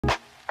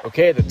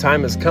Okay, the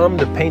time has come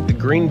to paint the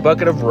green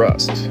bucket of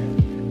rust.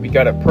 We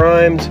got it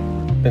primed,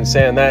 then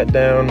sand that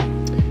down.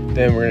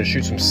 Then we're gonna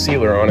shoot some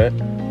sealer on it.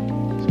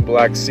 Some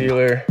black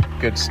sealer,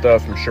 good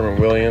stuff from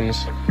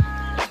Sherwin-Williams.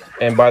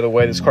 And by the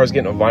way, this car's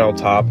getting a vinyl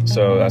top,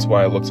 so that's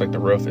why it looks like the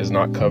roof is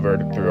not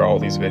covered through all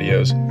these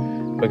videos.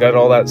 But got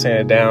all that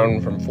sanded down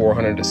from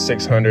 400 to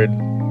 600.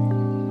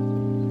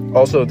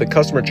 Also, the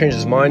customer changed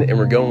his mind and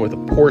we're going with a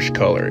Porsche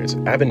color. It's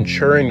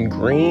Aventurin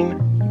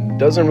green.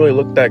 Doesn't really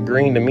look that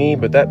green to me,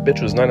 but that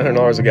bitch was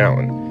 $900 a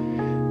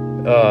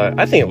gallon.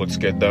 I think it looks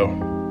good though.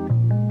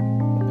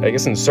 I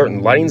guess in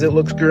certain lightings it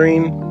looks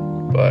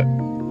green, but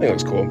I think it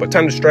looks cool. But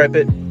time to stripe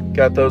it.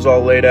 Got those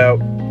all laid out.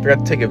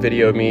 Forgot to take a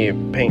video of me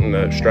painting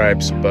the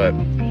stripes, but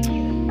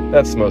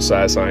that's the most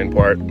satisfying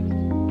part.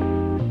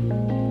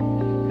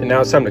 And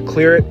now it's time to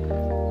clear it.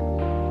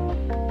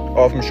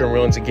 All from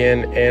Sherwin-Williams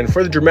again. And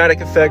for the dramatic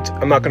effect,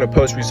 I'm not going to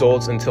post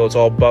results until it's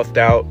all buffed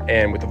out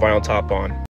and with the vinyl top on.